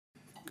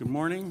Good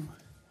morning.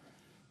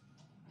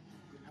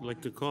 I'd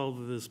like to call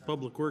this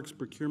Public Works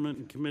Procurement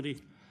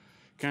and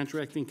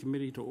Contracting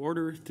Committee to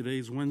order.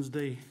 Today's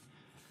Wednesday,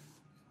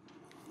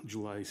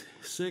 July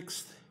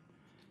 6th.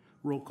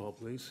 Roll call,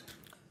 please.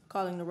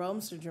 Calling the roll,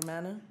 Mr.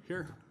 Germana.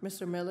 Here.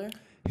 Mr. Miller.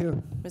 Here.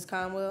 Ms.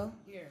 Conwell.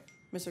 Here.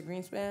 Mr.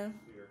 Greenspan.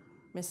 Here.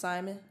 Ms.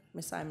 Simon.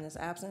 Ms. Simon is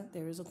absent.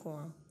 There is a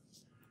quorum.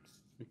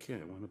 Okay,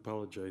 I want to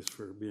apologize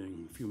for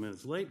being a few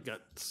minutes late.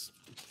 Got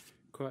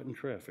caught in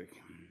traffic.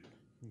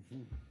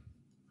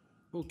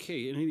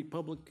 Okay, any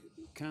public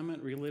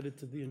comment related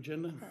to the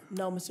agenda?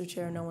 No, Mr.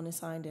 Chair, no one is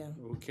signed in.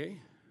 Okay.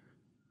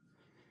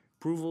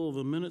 Approval of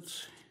the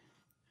minutes?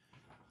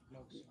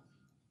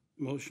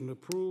 Motion to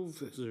approve.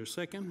 Is there a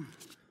second?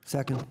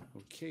 Second.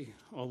 Okay,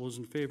 all those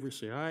in favor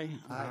say aye.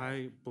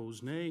 Aye.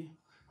 Opposed, nay.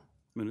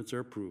 Minutes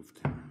are approved.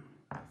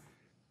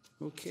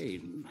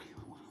 Okay,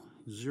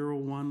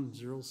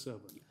 0107.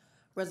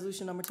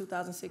 Resolution number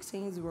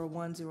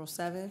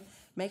 2016-0107,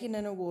 making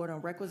an award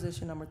on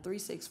requisition number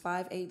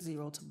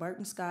 36580 to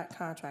Burton Scott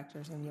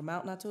Contractors in the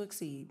amount not to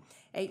exceed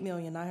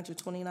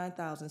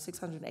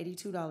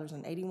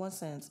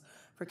 $8,929,682.81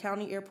 for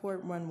County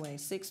Airport Runway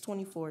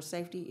 624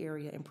 Safety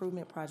Area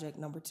Improvement Project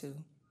number 2.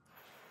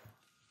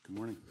 Good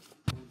morning.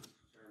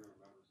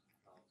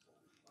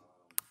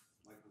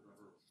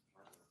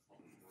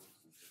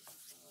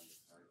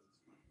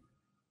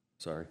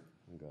 Sorry,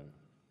 I got it.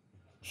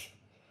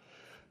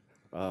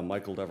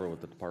 Michael Dever with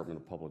the Department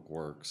of Public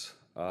Works.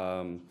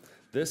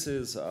 This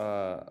is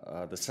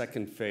the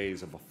second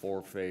phase of a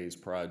four-phase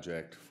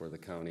project for the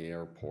county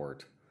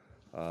airport.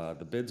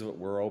 The bids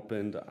were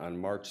opened on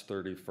March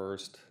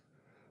 31st.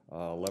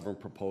 11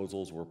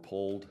 proposals were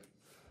pulled.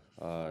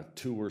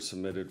 2 were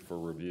submitted for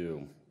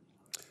review.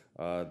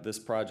 This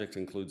project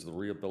includes the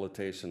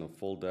rehabilitation of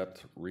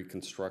full-depth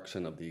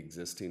reconstruction of the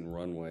existing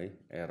runway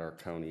at our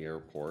county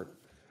airport.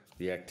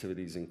 The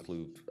activities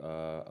include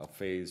a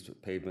phased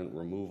pavement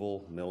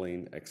removal,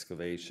 milling,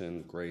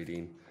 excavation,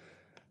 grading,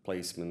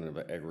 placement of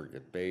an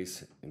aggregate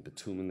base, and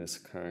bituminous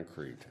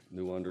concrete,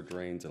 new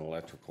underdrains, and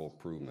electrical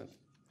improvement.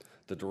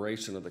 The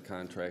duration of the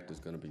contract is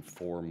going to be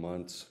 4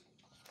 months.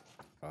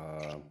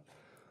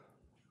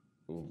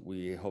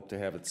 We hope to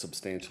have it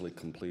substantially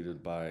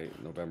completed by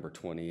November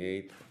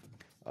 28th.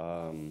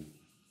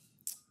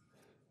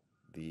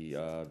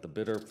 The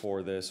bidder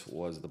for this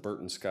was the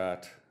Burton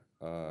Scott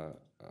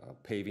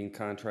paving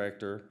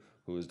contractor,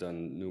 who has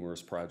done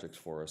numerous projects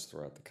for us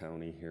throughout the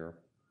county here.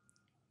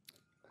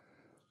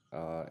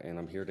 And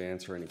I'm here to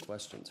answer any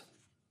questions.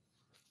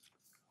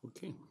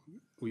 Okay,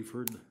 we've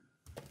heard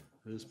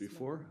this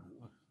before.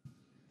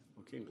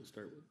 Okay, we'll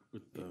start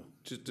with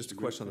just a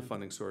question on the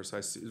funding source. I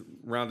see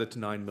rounded to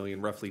 $9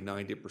 million. Roughly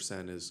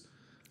 90% is,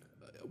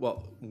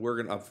 well, we're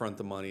going to upfront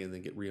the money and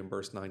then get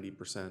reimbursed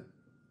 90%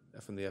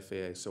 from the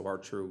FAA. So our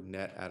true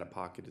net out of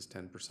pocket is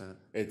 10%.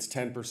 It's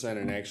 10%,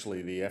 and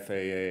actually the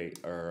FAA,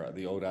 or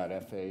the ODOT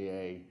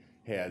FAA,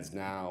 has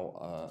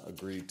now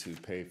agreed to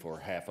pay for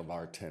half of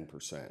our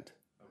 10%.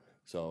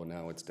 So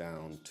now it's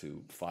down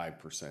to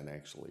 5%.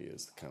 Actually,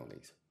 is the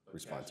county's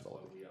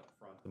responsibility.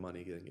 The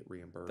money going to get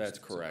reimbursed. That's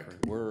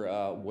correct.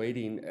 We're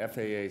waiting.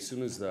 FAA, as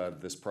soon as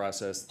this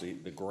process,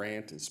 the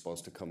grant is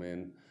supposed to come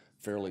in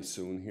fairly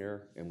soon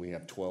here, and we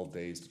have 12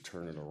 days to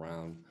turn it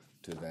around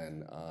to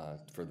then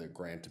for the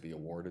grant to be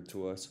awarded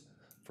to us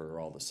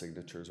for all the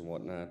signatures and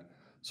whatnot.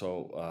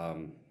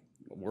 So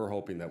we're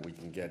hoping that we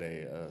can get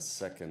a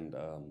second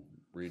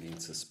reading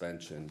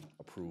suspension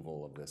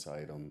approval of this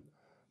item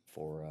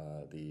for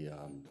the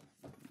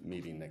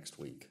meeting next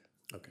week.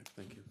 Okay,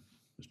 thank you.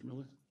 Mr.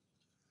 Miller.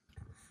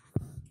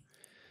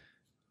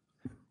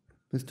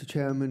 Mr.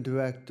 Chairman,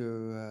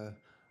 Director,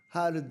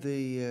 how did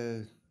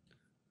the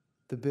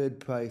bid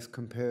price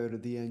compare to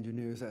the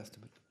engineer's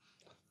estimate?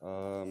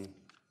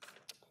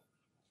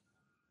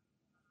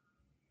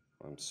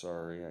 I'm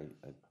sorry, I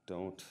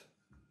don't.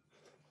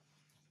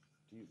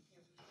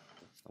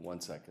 One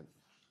second.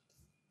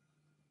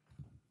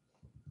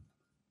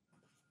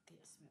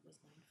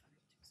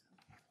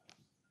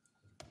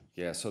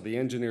 Yeah, so the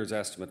engineer's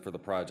estimate for the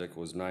project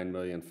was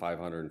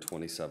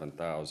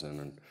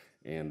 $9,527,000,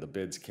 and the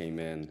bids came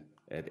in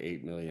at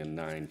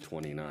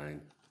 $8,929,000.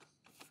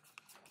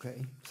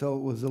 Okay, so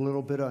it was a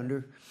little bit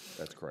under.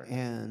 That's correct.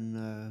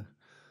 And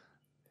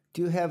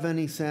do you have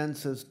any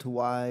sense as to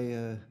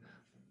why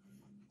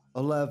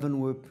 11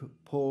 were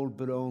pulled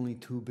but only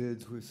 2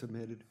 bids were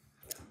submitted?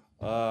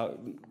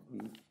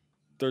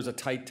 There's a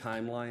tight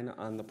timeline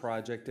on the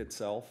project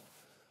itself.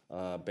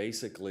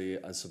 Basically,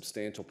 a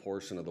substantial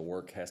portion of the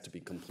work has to be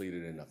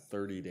completed in a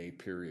 30-day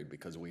period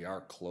because we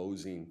are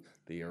closing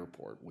the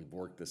airport. We've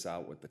worked this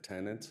out with the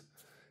tenants,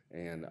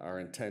 and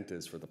our intent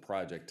is for the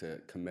project to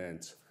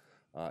commence,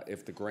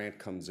 if the grant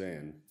comes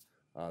in,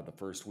 the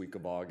first week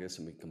of August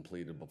and be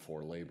completed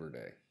before Labor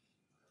Day.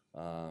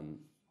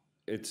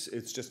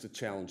 It's just a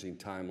challenging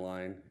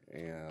timeline,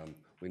 and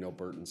we know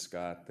Burton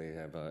Scott, they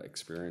have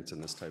experience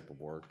in this type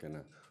of work,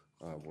 and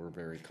we're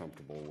very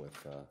comfortable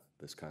with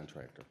this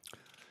contractor.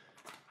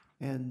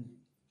 And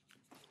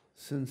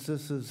since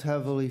this is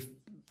heavily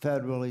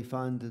federally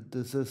funded.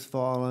 Does this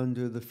fall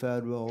under the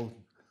federal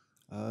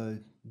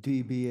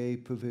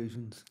DBA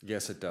provisions?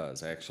 Yes, it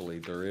does. Actually,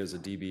 there is a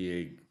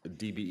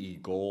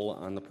DBE goal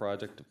on the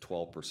project of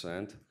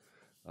 12%.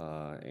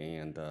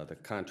 And the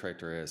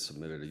contractor has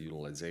submitted a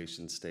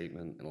utilization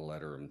statement and a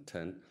letter of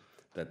intent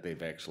that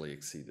they've actually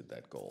exceeded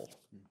that goal.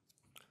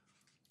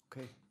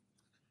 Okay.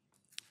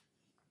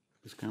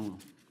 Ms. Conwell?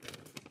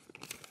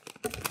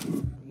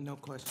 No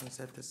questions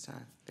at this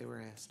time. They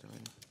were asked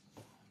already.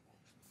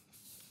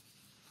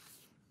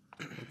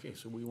 Okay,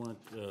 so we want,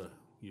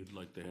 you'd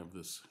like to have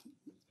this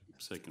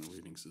second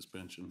reading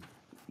suspension.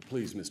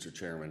 Please, Mr.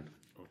 Chairman.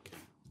 Okay.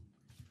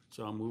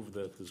 So I'll move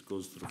that this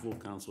goes to the full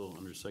council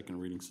under second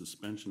reading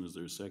suspension. Is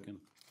there a second?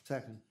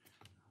 Second.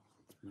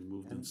 Been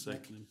moved and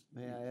seconded.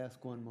 May I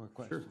ask one more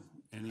question? Sure.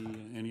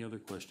 Any other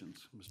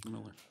questions? Mr.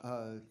 Miller?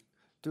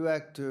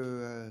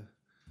 Director,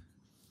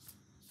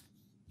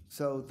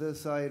 so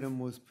this item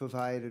was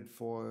provided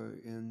for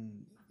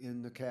in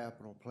the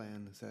capital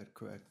plan, is that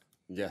correct?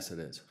 Yes, it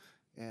is.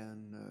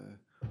 And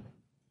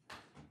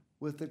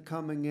with it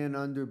coming in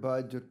under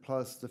budget,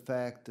 plus the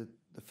fact that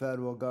the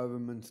federal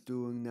government's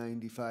doing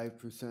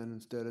 95%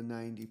 instead of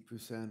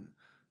 90%,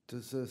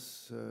 does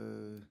this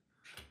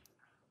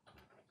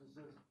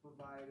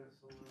provide us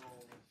a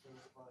little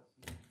surplus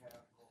in the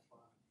capital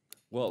fund?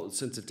 Well,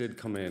 since it did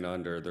come in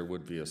under, there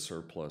would be a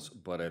surplus,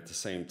 but at the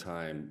same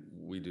time,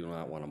 we do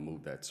not want to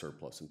move that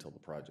surplus until the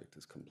project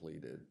is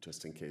completed,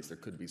 just in case there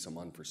could be some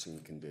unforeseen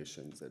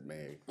conditions that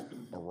may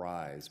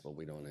arise, but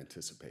we don't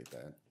anticipate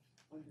that.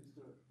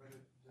 Understood, but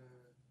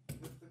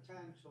it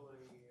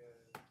potentially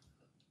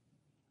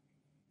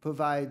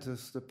provides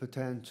us the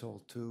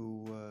potential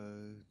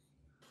to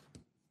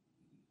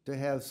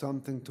have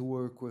something to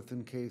work with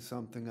in case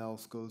something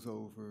else goes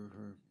over,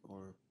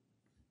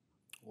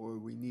 or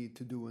we need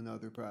to do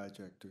another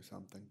project or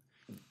something.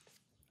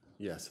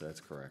 Yes, that's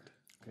correct.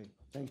 Okay,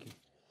 thank you.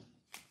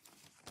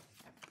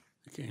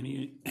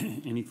 Okay,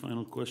 any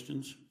final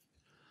questions?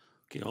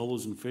 Okay, all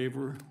those in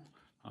favor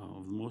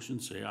of the motion,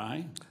 say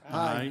aye.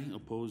 Aye.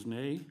 Opposed,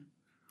 nay.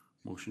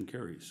 Motion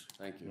carries.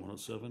 Thank you.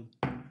 107,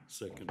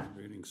 second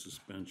reading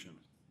suspension.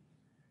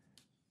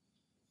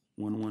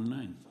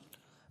 119.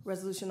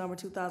 Resolution number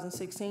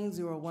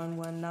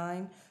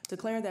 2016-0119,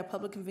 declaring that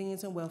public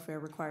convenience and welfare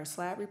requires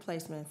slab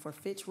replacement for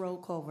Fitch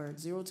Road Culvert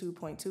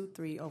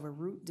 02.23 over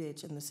Root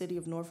Ditch in the city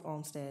of North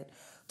Olmsted.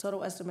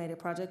 Total estimated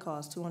project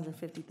cost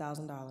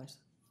 $250,000.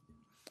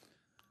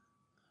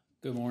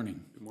 Good morning.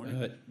 Good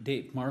morning.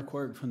 Dave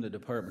Marquardt from the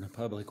Department of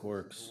Public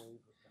Works.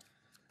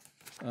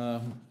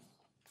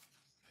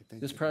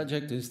 This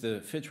project is the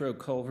Fitch Road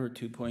Culvert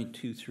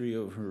 2.23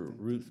 over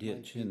Root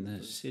Ditch in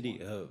the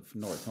city of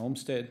North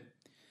Olmsted.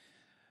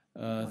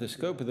 The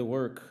scope of the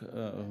work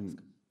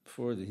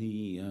for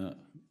the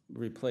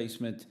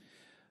replacement,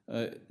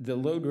 the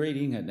load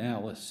rating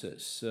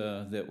analysis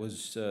that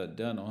was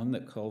done on the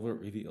culvert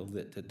revealed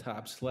that the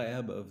top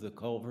slab of the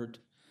culvert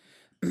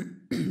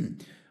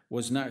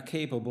was not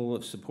capable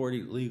of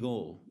supporting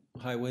legal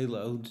highway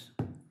loads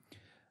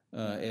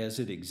as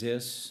it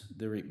exists.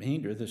 The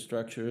remainder of the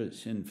structure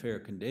is in fair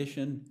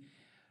condition,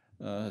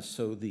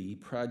 so the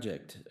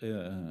project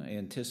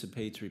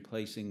anticipates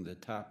replacing the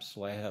top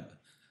slab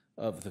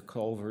of the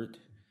culvert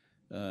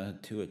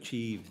to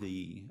achieve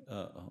the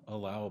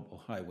allowable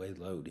highway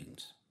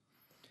loadings.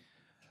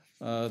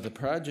 The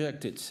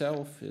project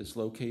itself is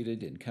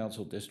located in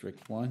Council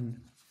District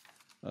 1.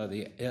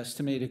 The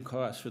estimated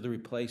cost for the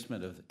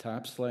replacement of the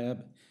top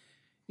slab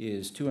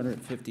is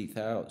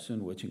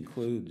 $250,000, which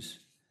includes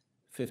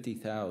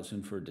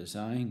 $50,000 for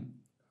design.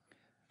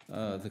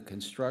 The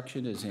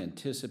construction is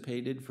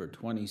anticipated for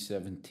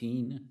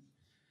 2017.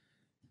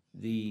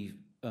 The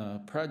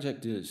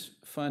project is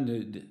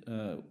funded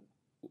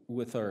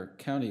with our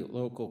county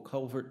local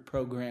culvert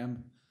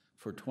program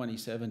for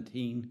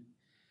 2017,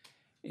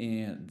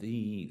 and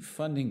the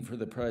funding for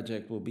the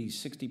project will be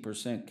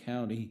 60%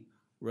 county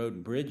road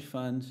and bridge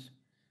funds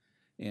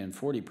and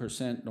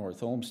 40%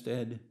 North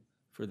Olmsted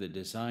for the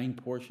design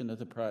portion of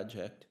the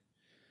project.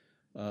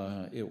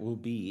 It will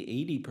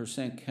be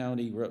 80%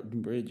 county road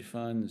and bridge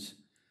funds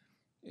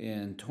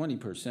and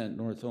 20%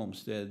 North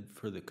Olmsted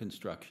for the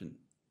construction.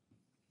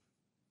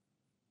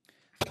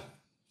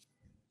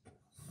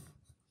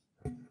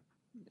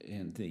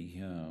 And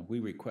we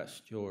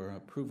request your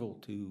approval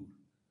to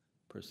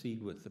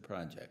proceed with the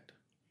project,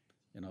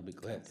 and I'll be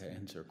glad to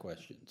answer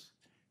questions.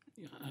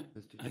 Yeah,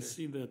 I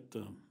see that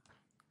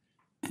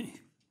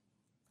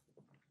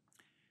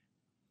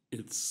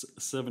it's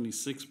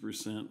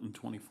 76% and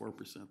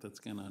 24%. That's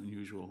kind of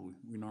unusual.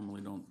 We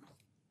normally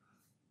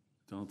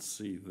don't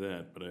see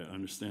that, but I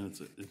understand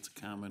it's a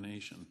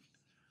combination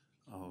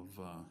of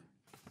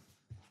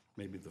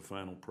maybe the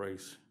final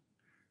price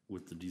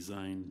with the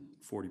design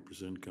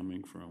 40%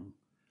 coming from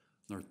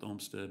North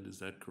Olmsted. Is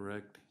that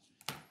correct?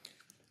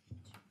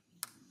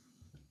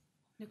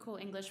 Nicole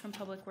English from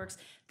Public Works.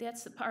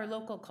 That's our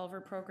local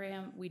culvert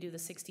program. We do the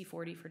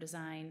 60-40 for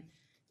design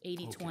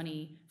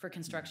 80/20 for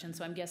construction,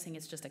 so I'm guessing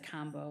it's just a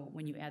combo.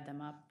 When you add them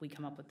up, we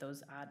come up with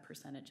those odd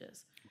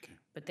percentages. Okay.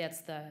 But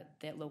that's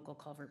that local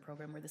culvert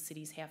program where the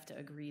cities have to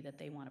agree that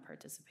they want to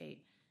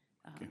participate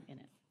in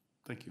it.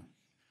 Thank you.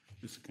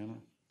 Mr.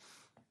 Connell?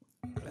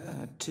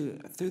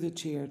 Through the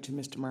chair to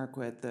Mr.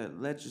 Marquardt, the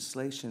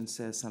legislation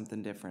says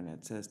something different.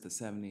 It says the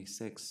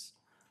 76%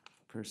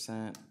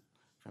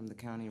 from the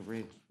county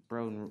road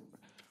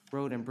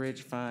and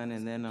bridge fund,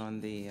 and then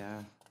on the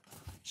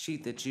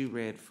sheet that you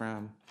read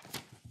from,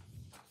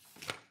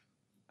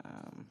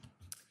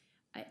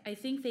 I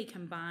think they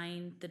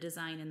combine the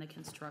design and the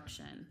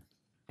construction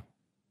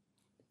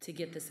to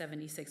get the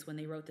 76 when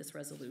they wrote this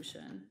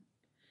resolution.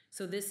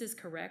 So this is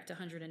correct,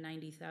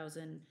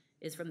 190,000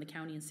 is from the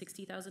county and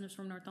 60,000 is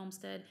from North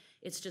Olmsted.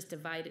 It's just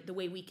divided, the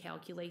way we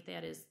calculate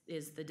that is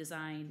the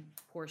design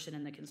portion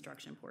and the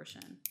construction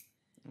portion.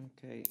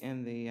 okay,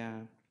 and the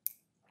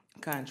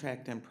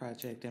contract and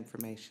project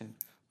information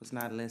was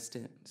not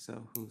listed,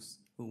 so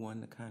who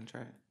won the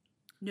contract?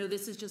 No,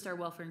 this is just our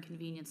welfare and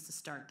convenience to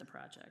start the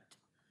project.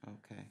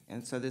 Okay,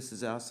 and so this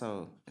is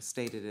also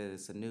stated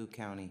as a new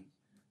county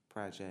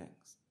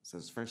project, so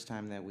it's the first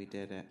time that we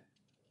did it.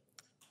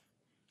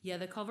 Yeah,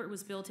 the culvert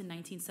was built in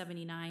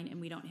 1979 and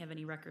we don't have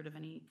any record of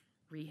any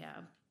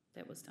rehab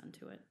that was done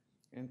to it.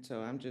 And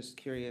so I'm just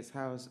curious,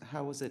 how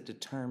was it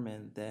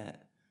determined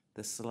that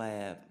the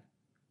slab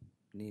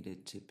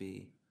needed to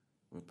be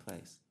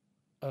replaced?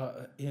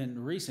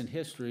 In recent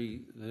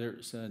history,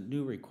 there's a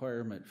new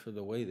requirement for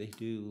the way they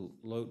do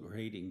load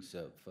ratings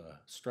of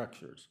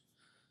structures.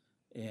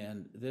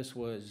 And this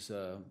was,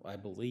 I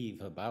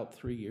believe, about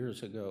 3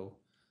 years ago,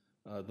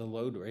 the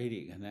load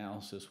rating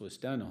analysis was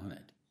done on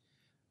it.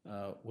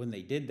 When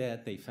they did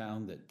that, they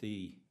found that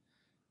the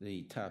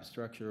top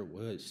structure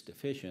was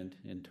deficient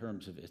in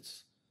terms of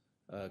its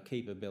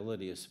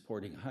capability of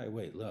supporting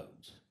highway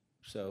loads.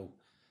 So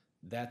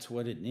that's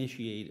what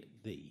initiated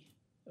the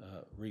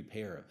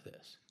repair of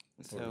this.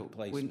 Or So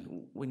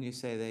replacement. when you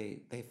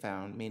say they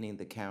found, meaning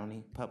the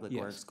county, Public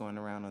Yes. Works going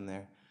around on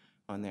their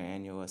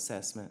annual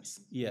assessments?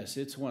 Yes,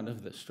 it's one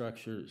of the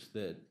structures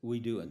that we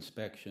do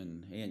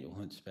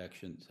annual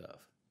inspections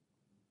of.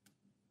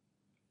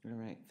 All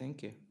right,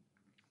 thank you.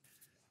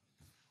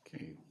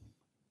 Okay.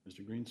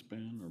 Mr.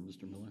 Greenspan or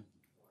Mr. Miller?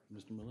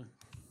 Mr. Miller?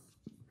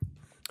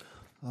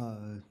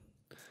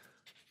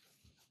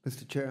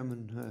 Mr.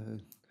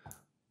 Chairman,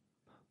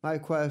 my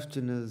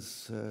question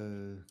is,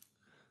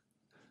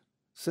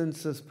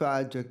 since this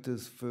project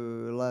is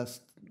for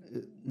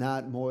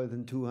not more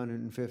than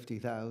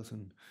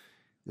 250,000,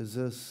 is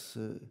this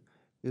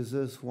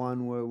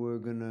one where we're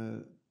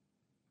gonna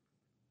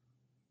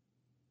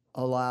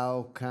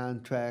allow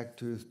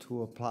contractors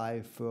to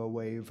apply for a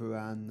waiver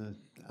on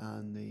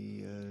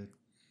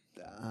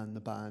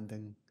the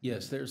bonding?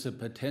 Yes, there's a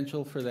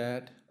potential for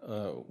that.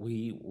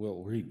 We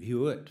will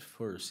review it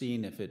for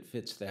seeing if it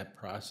fits that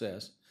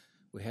process.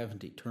 We haven't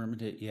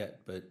determined it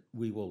yet, but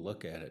we will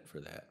look at it for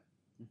that.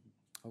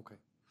 Okay.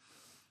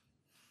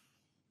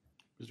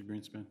 Mr.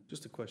 Greenspan?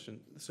 Just a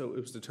question. So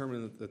it was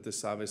determined that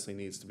this obviously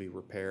needs to be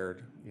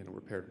repaired,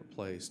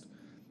 replaced,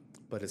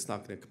 but it's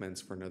not going to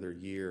commence for another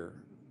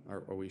year.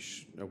 Are we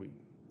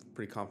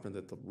pretty confident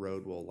that the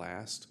road will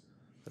last?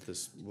 That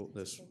this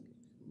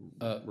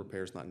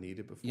repair is not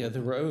needed before? Yeah,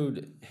 the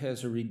road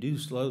has a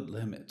reduced load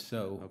limit,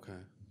 so Okay.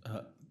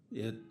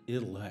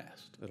 it'll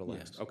last. It'll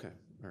last. Yes. Okay.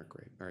 All right.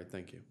 Great. All right.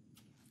 Thank you.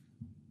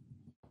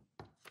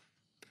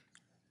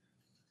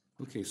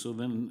 Okay, so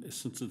then,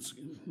 since it's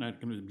not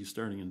going to be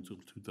starting until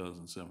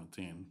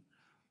 2017,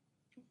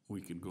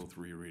 we could go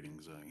 3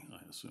 readings, I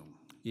assume.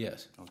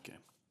 Yes. Okay.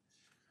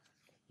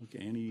 Okay,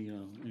 any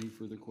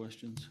further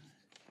questions?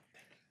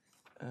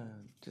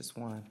 Just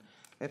one.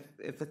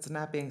 If it's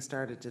not being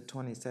started to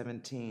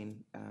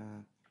 2017,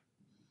 and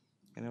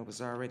it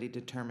was already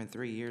determined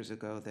 3 years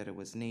ago that it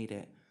was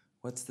needed,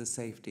 what's the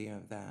safety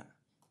of that?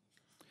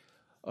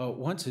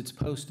 Once it's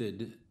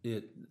posted,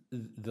 the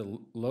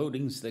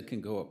loadings that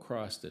can go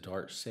across it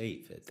are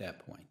safe at that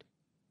point.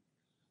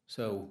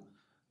 So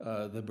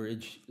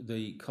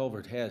the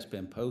culvert has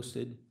been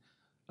posted.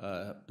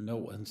 No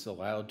one's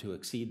allowed to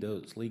exceed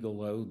those legal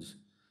loads.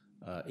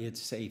 It's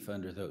safe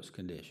under those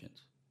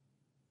conditions.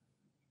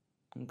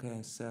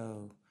 Okay,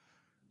 so,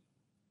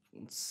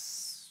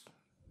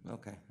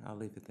 okay, I'll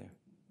leave it there.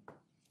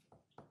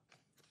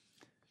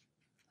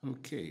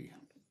 Okay.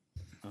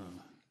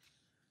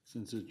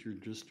 Since it's your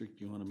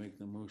district, you want to make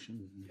the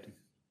motion?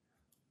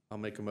 I'll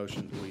make a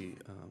motion. We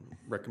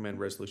recommend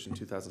Resolution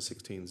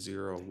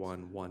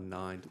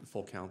 2016-0119 to the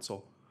full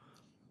council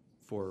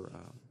for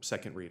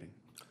second reading.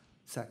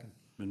 Second.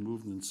 Been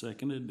moved and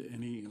seconded.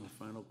 Any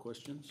final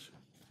questions?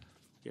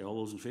 Okay, all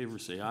those in favor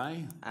say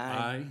aye.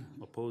 Aye.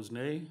 Opposed,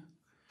 nay.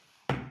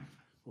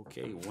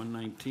 Okay,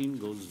 119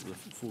 goes to the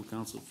full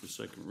council for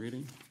second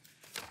reading.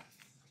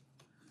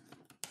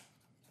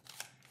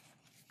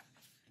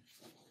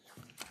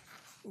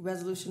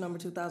 Resolution number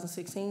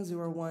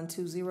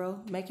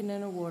 2016-0120, making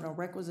an award on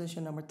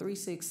requisition number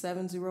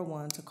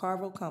 36701 to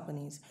Carvo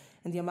Companies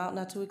in the amount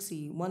not to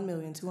exceed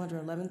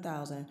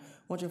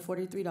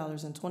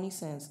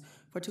 $1,211,143.20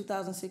 for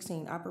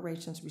 2016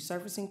 Operations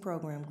Resurfacing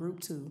Program Group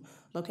 2,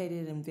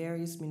 located in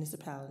various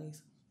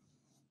municipalities.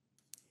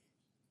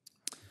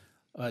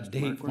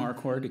 Dave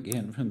Marquardt,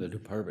 again from the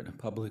Department of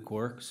Public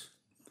Works.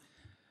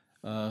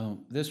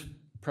 This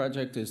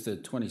project is the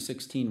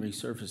 2016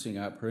 Resurfacing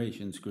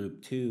Operations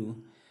Group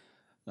 2.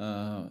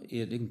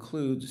 It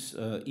includes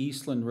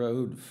Eastland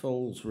Road,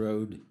 Foles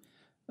Road,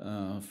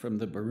 from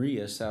the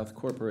Berea South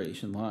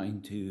Corporation line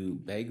to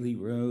Bagley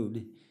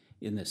Road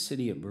in the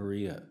city of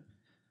Berea.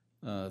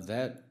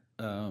 That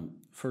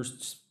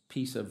first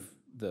piece of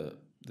the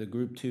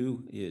Group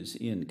 2 is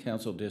in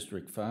Council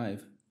District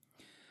 5.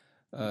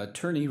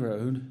 Turney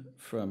Road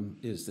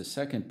is the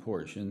second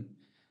portion.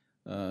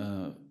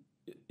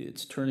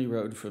 It's Turney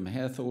Road from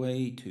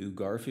Hathaway to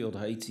Garfield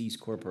Heights East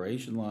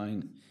Corporation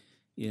line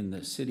in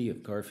the city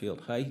of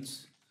Garfield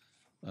Heights.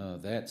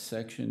 That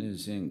section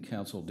is in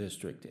Council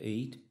District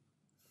 8.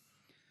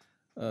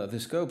 The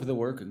scope of the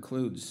work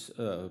includes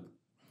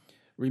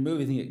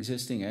removing the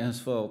existing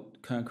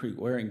asphalt concrete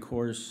wearing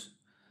course,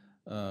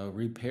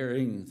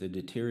 repairing the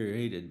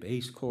deteriorated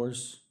base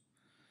course,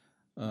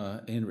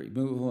 and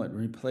removal and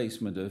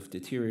replacement of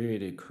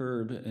deteriorated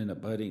curb and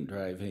abutting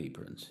drive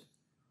aprons.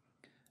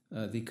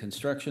 The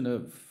construction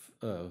of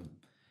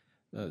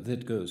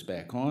that goes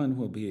back on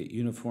will be a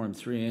uniform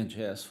 3-inch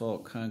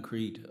asphalt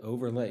concrete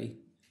overlay,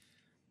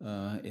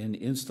 and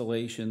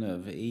installation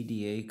of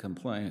ADA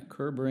compliant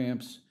curb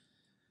ramps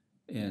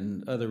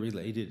and other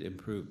related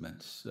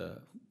improvements,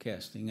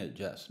 casting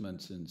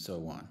adjustments and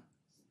so on.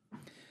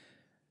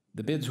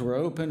 The bids were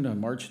opened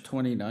on March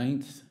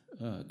 29th,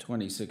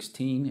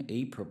 2016.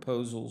 8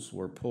 proposals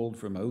were pulled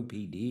from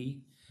OPD.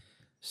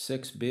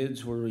 6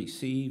 bids were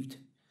received.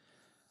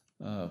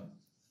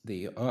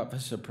 The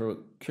Office of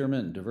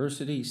Procurement and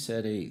Diversity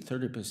set a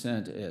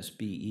 30%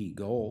 SBE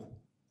goal.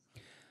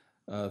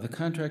 The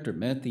contractor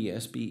met the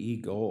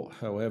SBE goal.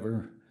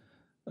 However,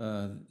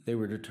 they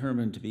were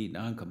determined to be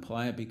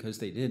non-compliant because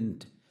they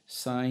didn't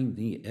sign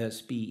the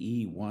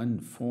SBE 1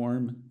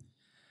 form.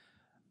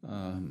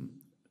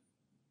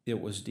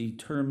 It was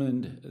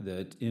determined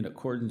that in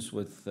accordance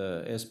with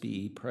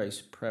SBE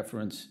price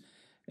preference,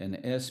 an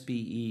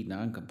SBE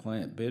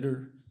non-compliant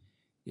bidder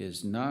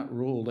is not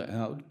ruled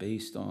out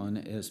based on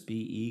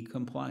SBE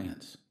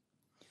compliance.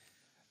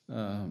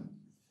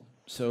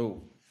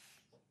 So,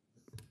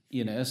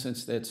 in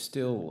essence, that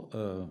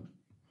still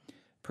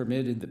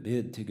permitted the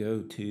bid to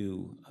go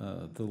to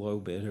the low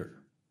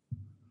bidder,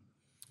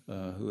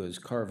 who is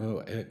Carvo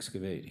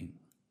Excavating.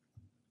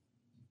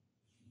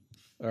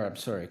 Or, I'm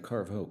sorry,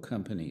 Carvo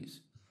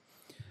Companies.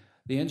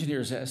 The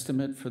engineer's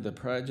estimate for the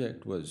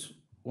project was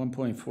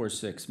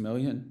 $1.46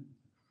 million.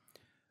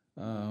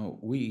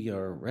 We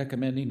are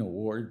recommending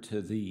award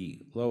to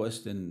the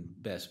lowest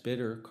and best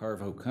bidder,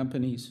 Carvo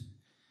Companies,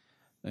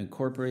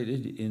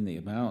 Incorporated, in the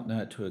amount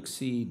not to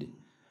exceed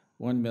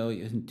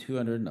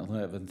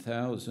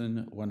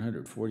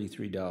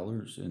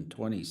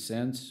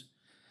 $1,211,143.20.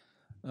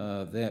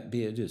 That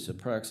bid is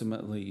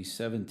approximately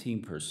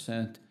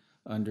 17%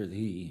 under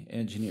the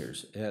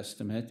engineer's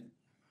estimate.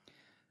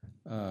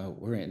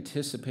 We're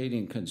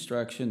anticipating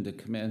construction to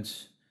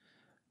commence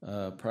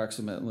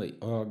approximately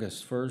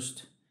August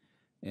 1st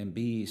and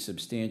be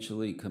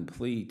substantially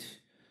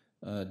complete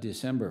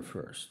December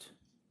 1st,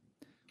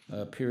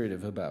 a period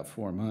of about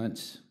 4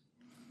 months.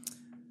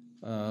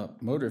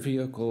 Motor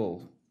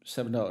vehicle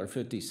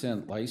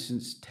 $7.50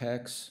 license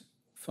tax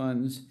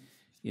funds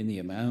in the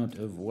amount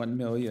of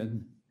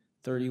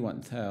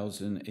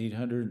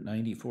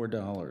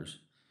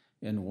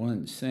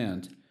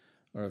 $1,031,894.01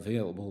 are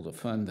available to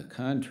fund the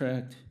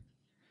contract.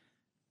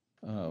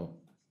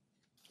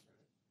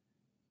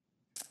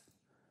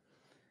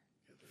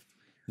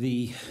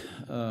 The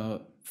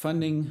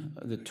funding,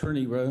 the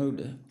Turney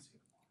Road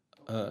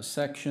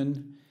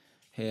section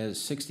has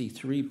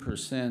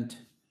 63%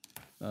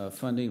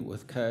 funding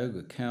with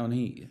Cuyahoga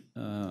County,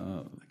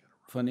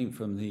 funding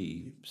from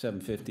the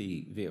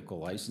 750 Vehicle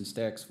License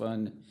Tax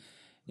Fund,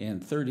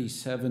 and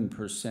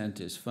 37%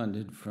 is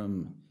funded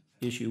from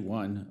Issue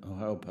 1,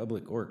 Ohio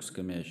Public Works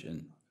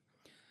Commission.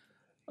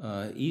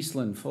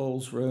 Eastland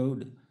Foles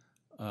Road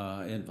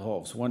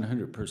involves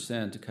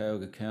 100%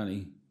 Cuyahoga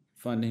County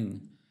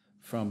funding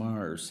from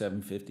our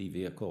 750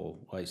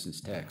 Vehicle License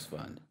Tax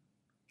Fund.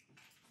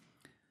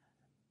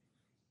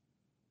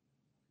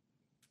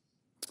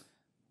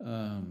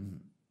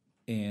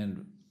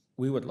 And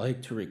we would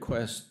like to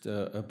request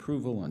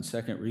approval on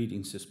second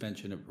reading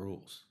suspension of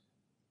rules.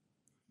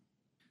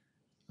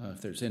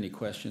 If there's any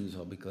questions,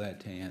 I'll be glad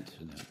to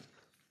answer them.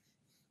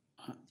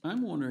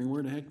 I'm wondering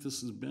where the heck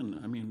this has been.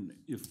 I mean,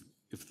 if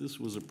this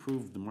was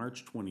approved the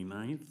March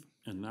 29th,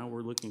 and now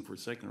we're looking for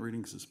second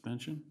reading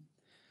suspension?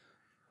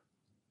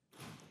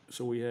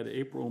 So we had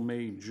April,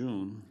 May,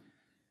 June.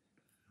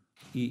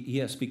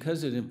 Yes,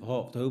 because it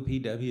involved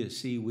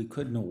OPWC, we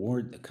couldn't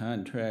award the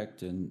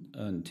contract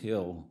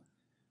until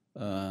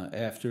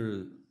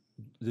after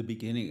the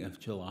beginning of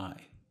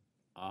July.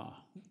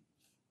 Ah,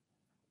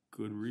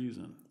 good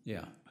reason.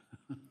 Yeah,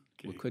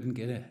 we Okay. couldn't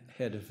get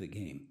ahead of the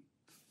game.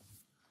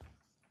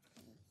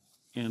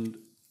 And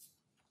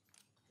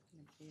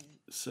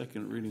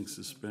second reading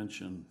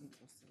suspension,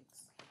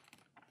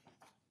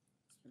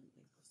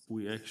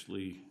 we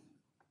actually,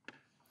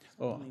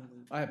 Oh,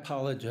 I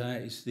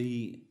apologize.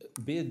 The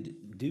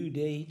bid due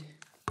date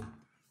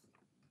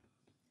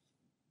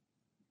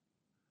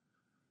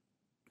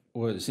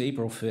was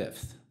April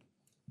 5th.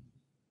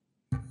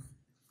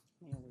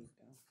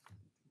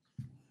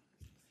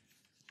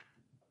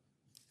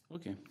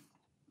 okay,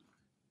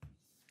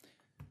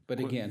 But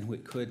again, we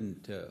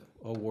couldn't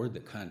award the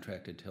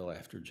contract until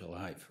after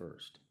July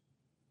 1st.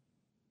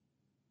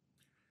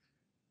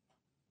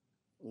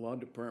 law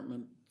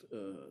department,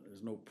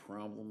 there's no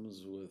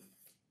problems with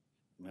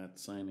not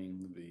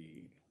signing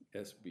the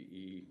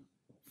SBE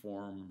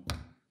form.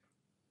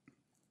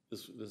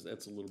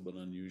 That's a little bit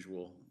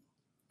unusual.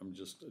 I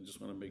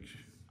just wanna make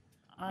sure.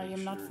 I Make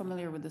am not sure-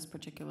 familiar with this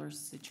particular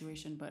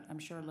situation, but I'm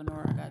sure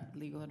Lenora got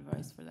legal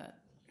advice for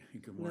that.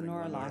 Good morning,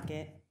 Lenora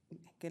Lockett.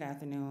 Good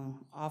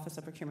afternoon. Office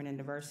of Procurement and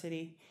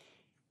Diversity.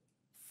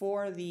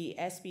 For the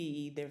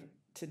SBE,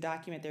 to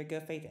document their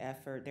good faith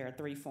effort, there are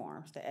 3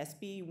 forms. The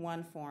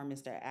SBE1 form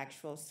is their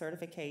actual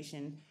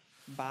certification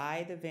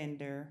by the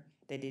vendor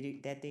that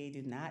they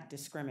do not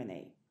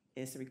discriminate.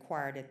 It's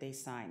required that they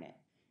sign it.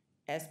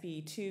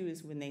 SBE2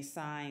 is when they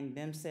sign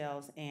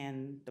themselves,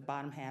 and the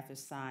bottom half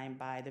is signed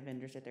by the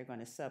vendors that they're going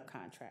to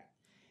subcontract.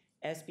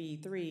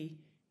 SBE3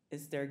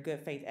 is their good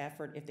faith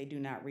effort if they do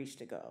not reach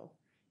the goal.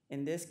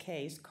 In this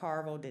case,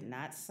 Carvo did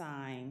not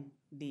sign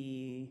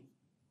the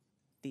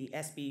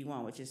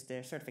SBE1, which is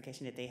their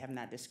certification that they have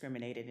not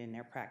discriminated in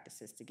their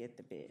practices to get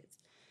the bids.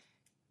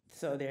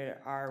 So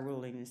there are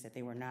rulings that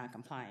they were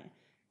non-compliant.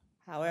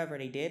 However,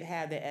 they did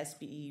have the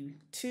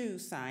SBE2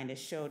 signed that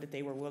showed that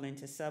they were willing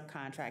to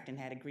subcontract and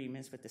had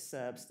agreements with the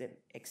subs that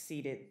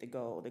exceeded the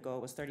goal. The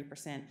goal was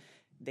 30%.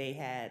 They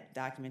had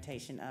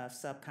documentation of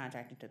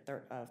subcontracting to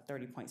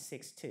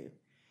 30.62.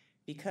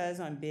 Because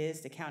on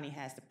bids, the county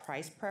has the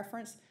price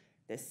preference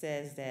that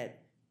says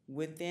that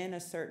within a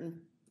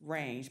certain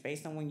range,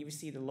 based on when you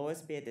receive the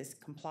lowest bid that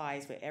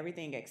complies with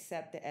everything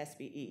except the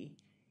SBE,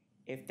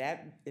 if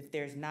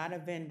there's not a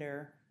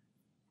vendor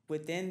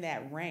within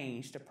that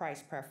range, the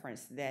price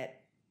preference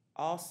that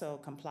also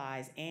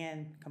complies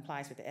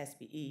with the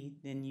SBE,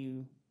 then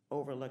you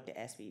overlook the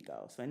SBE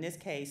goal. So in this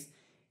case,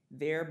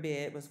 their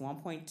bid was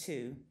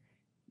 1.2.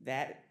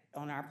 That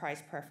on our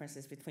price preference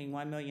is between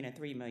 1 million and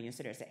 3 million.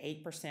 So there's an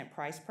 8%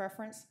 price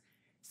preference.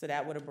 So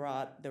that would have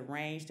brought the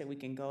range that we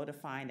can go to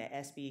find an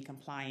SBE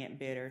compliant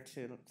bidder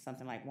to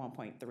something like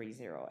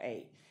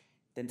 1.308.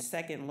 The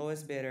second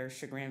lowest bidder,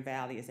 Chagrin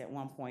Valley, is at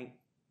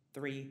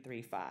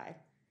 1.335.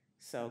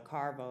 So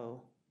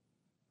Carvo,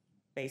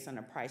 based on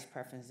the price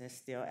preference, is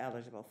still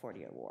eligible for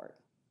the award.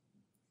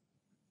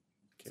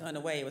 So in a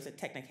way, it was a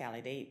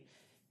technicality.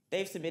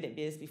 They've submitted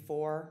bids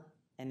before,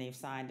 and they've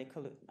signed the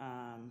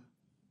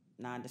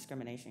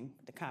non-discrimination,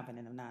 the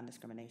covenant of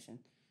non-discrimination.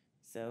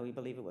 So we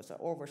believe it was an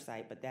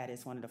oversight, but that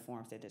is one of the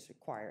forms that is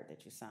required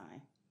that you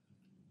sign.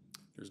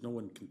 There's no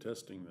one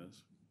contesting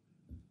this?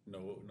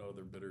 No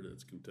other bidder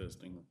that's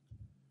contesting?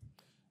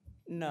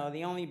 No,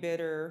 the only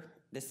bidder,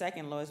 the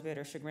second lowest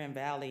bidder, Chagrin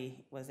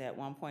Valley, was at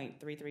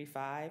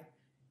 1.335.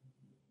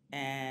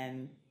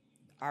 And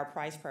our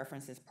price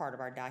preference is part of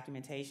our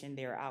documentation.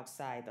 They're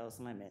outside those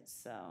limits,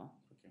 so.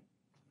 Okay.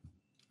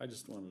 I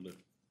just wanted to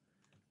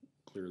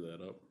clear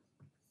that up.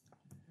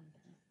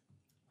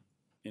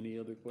 Any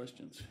other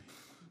questions?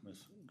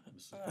 Ms.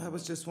 I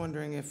was just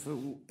wondering if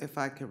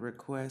I could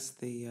request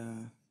the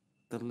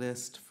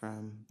list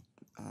from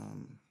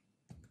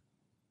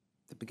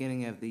the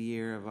beginning of the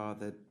year of all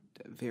the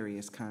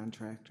various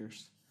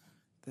contractors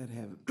that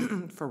have,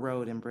 for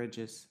road and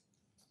bridges,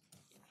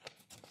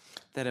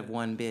 that have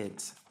won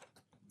bids,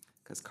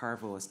 because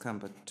Carvo has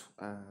come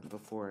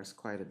before us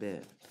quite a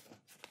bit.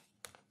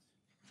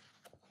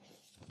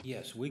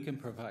 Yes, we can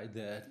provide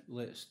that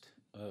list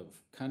of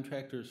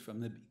contractors from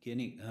the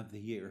beginning of the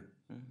year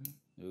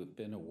who have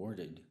been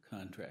awarded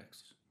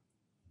contracts.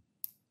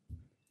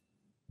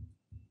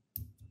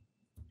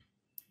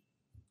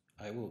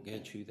 I will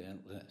get you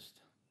that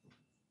list.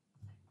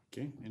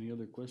 Okay, any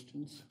other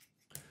questions?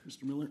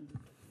 Mr. Miller?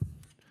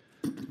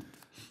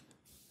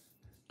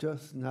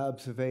 Just an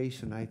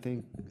observation. I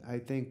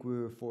think we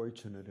were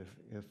fortunate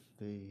if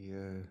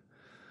the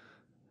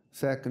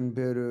second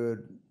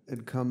bidder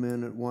had come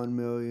in at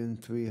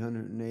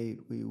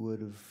 1,308,000, we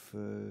would have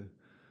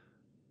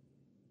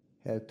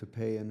had to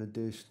pay an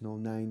additional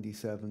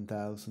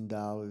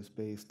 $97,000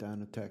 based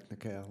on a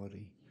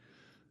technicality,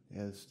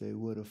 as they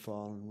would have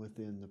fallen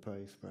within the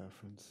price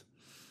preference.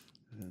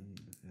 And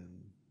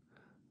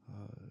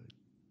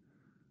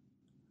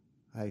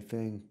I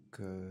think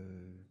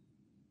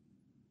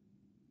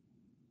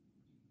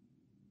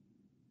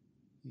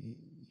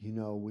you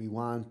know, we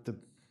want the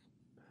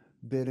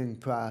bidding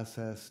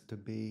process to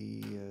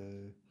be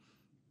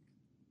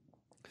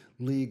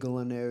legal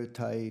and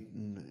airtight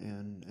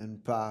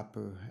and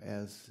proper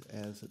as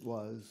it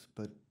was,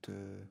 but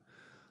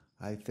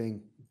I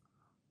think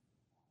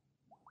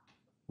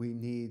we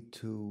need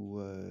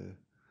to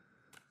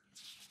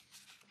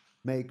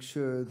make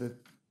sure that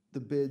the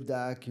bid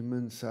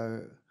documents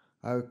are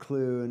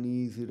clear and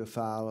easy to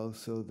follow,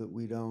 so that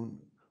we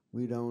don't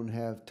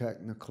have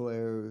technical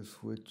errors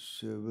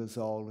which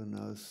result in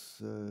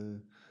us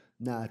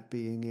not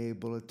being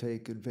able to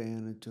take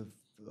advantage of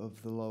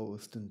the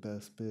lowest and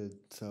best bid.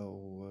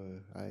 So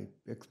I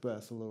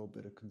express a little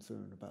bit of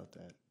concern about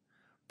that.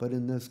 But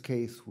in this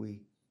case, we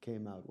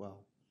came out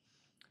well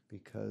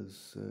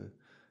because,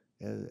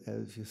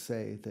 as you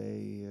say,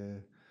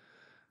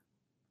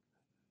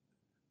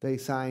 they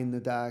signed the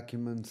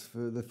documents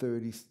for the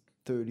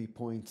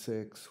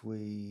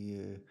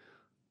 30.6.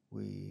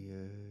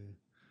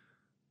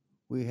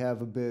 We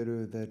have a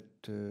bidder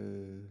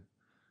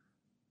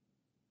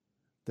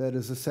that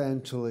is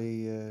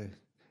essentially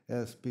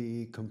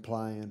SBE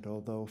compliant,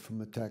 although from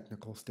a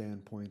technical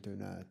standpoint they're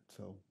not.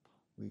 So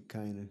we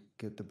kind of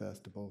get the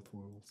best of both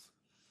worlds.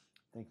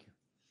 Thank you.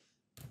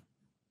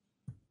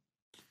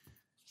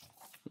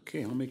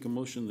 Okay, I'll make a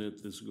motion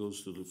that this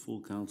goes to the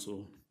full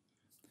council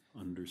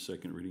under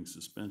second reading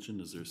suspension.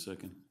 Is there a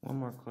second? One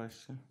more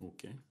question.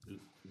 Okay,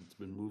 it's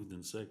been moved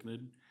and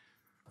seconded.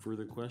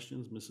 Further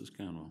questions, Mrs.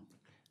 Conwell?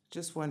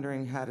 Just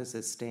wondering, how does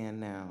it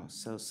stand now?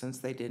 So since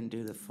they didn't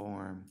do the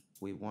form,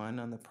 we won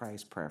on the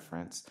price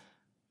preference,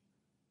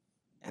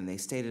 and they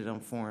stated on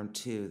Form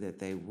 2 that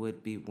they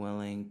would be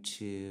willing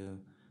to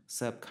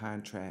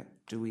subcontract.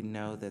 Do we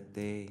know that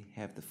they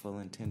have the full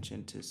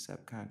intention to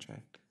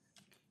subcontract?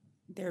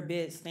 Their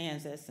bid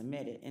stands as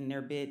submitted. In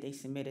their bid, they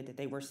submitted that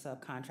they were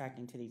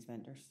subcontracting to these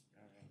vendors.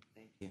 All right,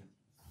 thank you.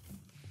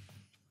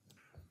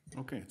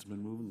 Okay, it's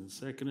been moved and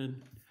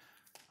seconded.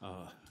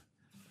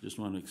 Just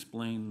want to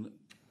explain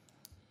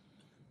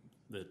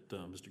that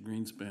Mr.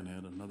 Greenspan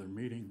had another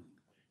meeting,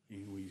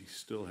 and we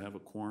still have a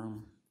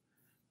quorum,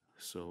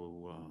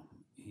 so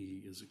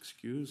he is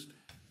excused.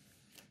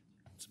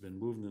 It's been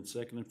moved and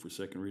seconded for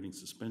second reading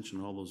suspension.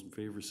 All those in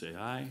favor say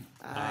aye.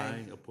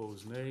 Aye.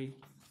 Opposed, nay.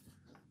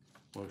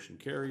 Motion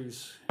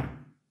carries.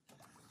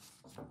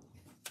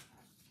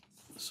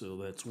 So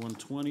that's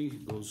 120,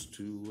 goes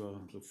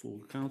to the full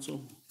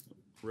council.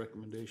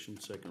 Recommendation,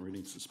 second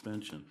reading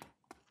suspension.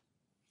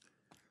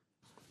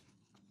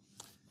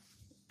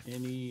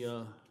 Any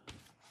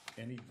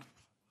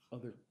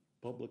other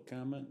public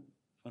comment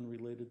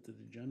unrelated to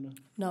the agenda?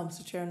 No,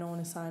 Mr. Chair, no one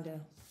has signed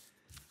in.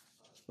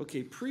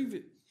 Okay,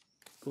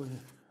 go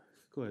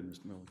ahead,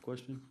 Mr. Miller,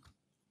 question?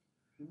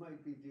 You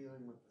might be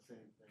dealing with the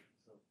same thing,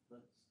 so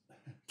let's.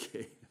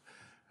 Okay.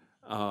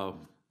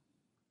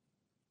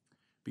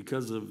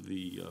 Because of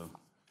the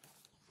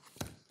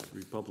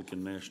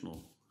Republican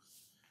National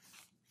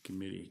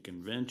Committee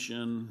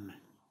convention,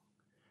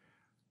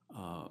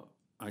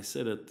 I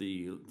said at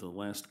the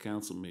last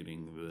council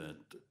meeting that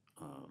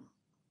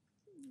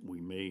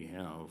we may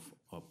have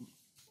a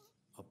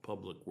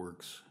Public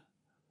Works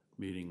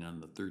meeting on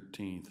the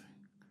 13th,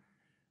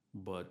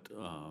 but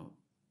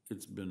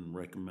it's been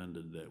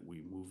recommended that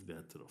we move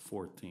that to the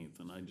 14th,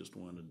 and I just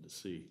wanted to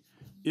see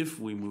if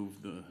we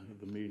move the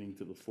meeting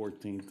to the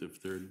 14th,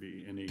 if there'd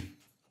be any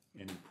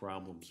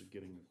problems of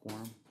getting a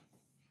quorum.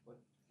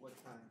 What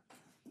time?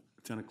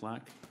 10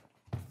 o'clock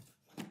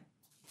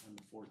on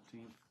the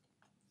 14th.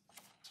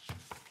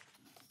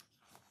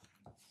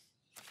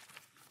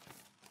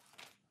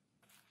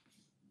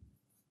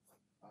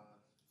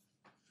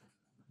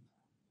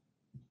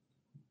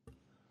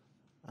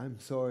 I'm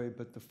sorry,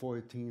 but the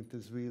 14th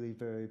is really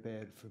very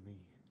bad for me.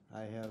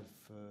 I have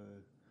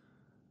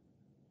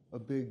a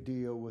big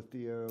deal with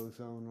the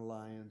Arizona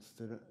Alliance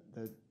that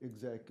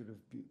Executive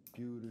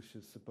Budish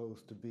is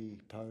supposed to be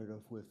part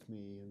of with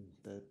me, and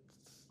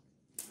that's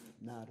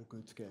not a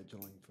good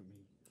scheduling for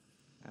me.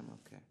 I'm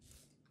okay.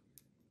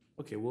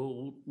 Okay,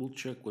 well, we'll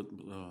check with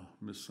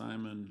Ms.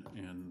 Simon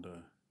and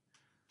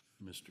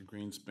Mr.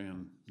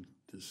 Greenspan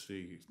to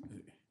see.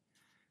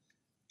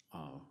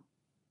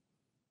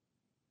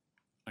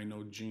 I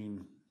know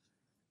Gene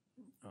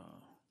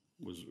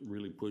was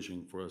really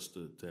pushing for us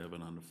to have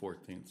it on the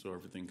 14th, so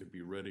everything could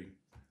be ready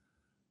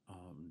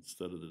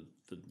instead of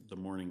the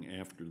morning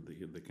after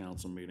the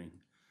council meeting.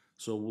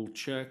 So we'll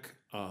check,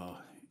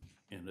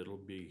 and it'll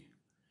be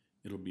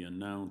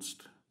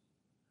announced.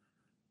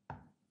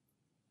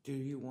 Do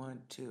you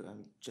want to,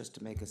 just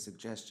to make a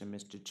suggestion,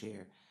 Mr.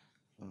 Chair,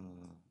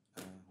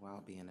 while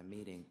I'll be in a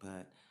meeting,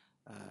 but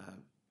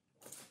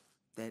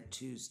that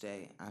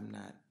Tuesday, I'm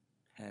not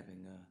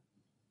having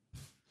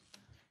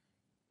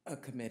a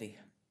committee.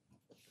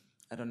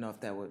 I don't know if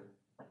that would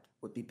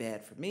be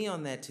bad for me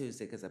on that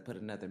Tuesday because I put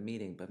another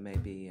meeting, but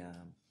maybe.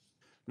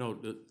 No,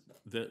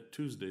 that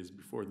Tuesday's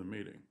before the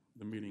meeting.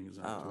 The meeting is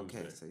on Tuesday.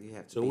 Okay, so you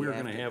have to. So be we were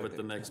gonna after have it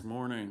the next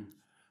morning,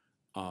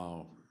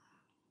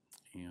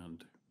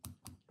 and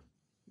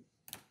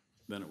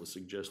then it was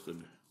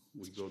suggested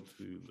we go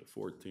to the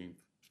 14th.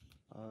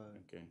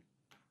 Okay.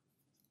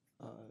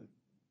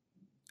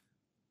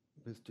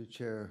 Mr.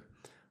 Chair,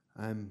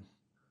 I'm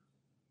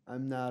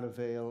I'm not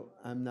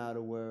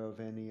aware of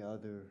any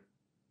other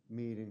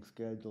meeting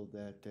scheduled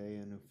that day,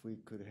 and if we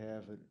could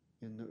have it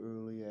in the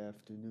early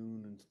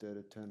afternoon instead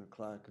of 10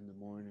 o'clock in the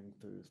morning,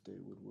 Thursday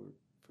would work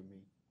for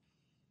me.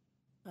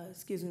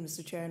 Excuse me,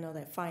 Mr. Chair, I know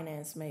that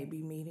finance may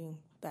be meeting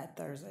that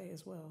Thursday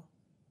as well,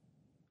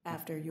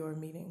 after your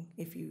meeting,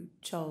 if you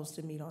chose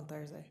to meet on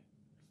Thursday,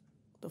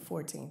 the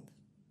 14th.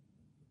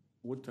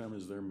 What time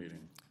is their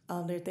meeting?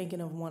 They're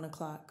thinking of 1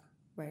 o'clock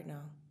right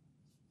now.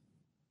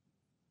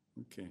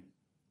 Okay.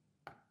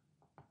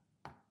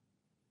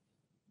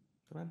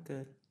 But I'm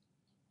good.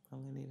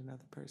 Only need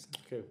another person.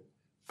 Okay.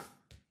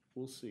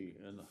 We'll see,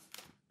 and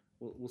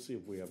we'll see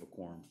if we have a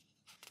quorum.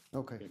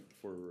 Okay.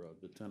 For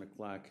the 10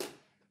 o'clock.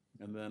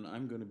 And then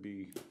I'm going to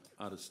be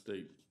out of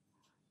state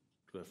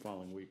for that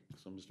following week.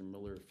 So, Mr.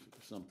 Miller,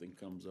 if something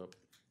comes up,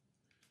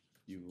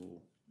 you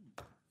will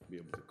be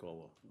able to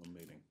call a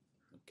meeting.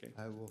 Okay?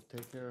 I will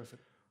take care of it.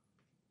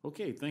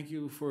 Okay, thank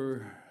you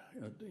for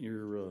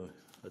your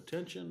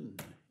attention.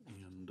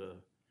 And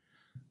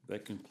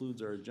that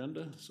concludes our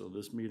agenda. So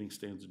this meeting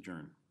stands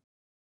adjourned.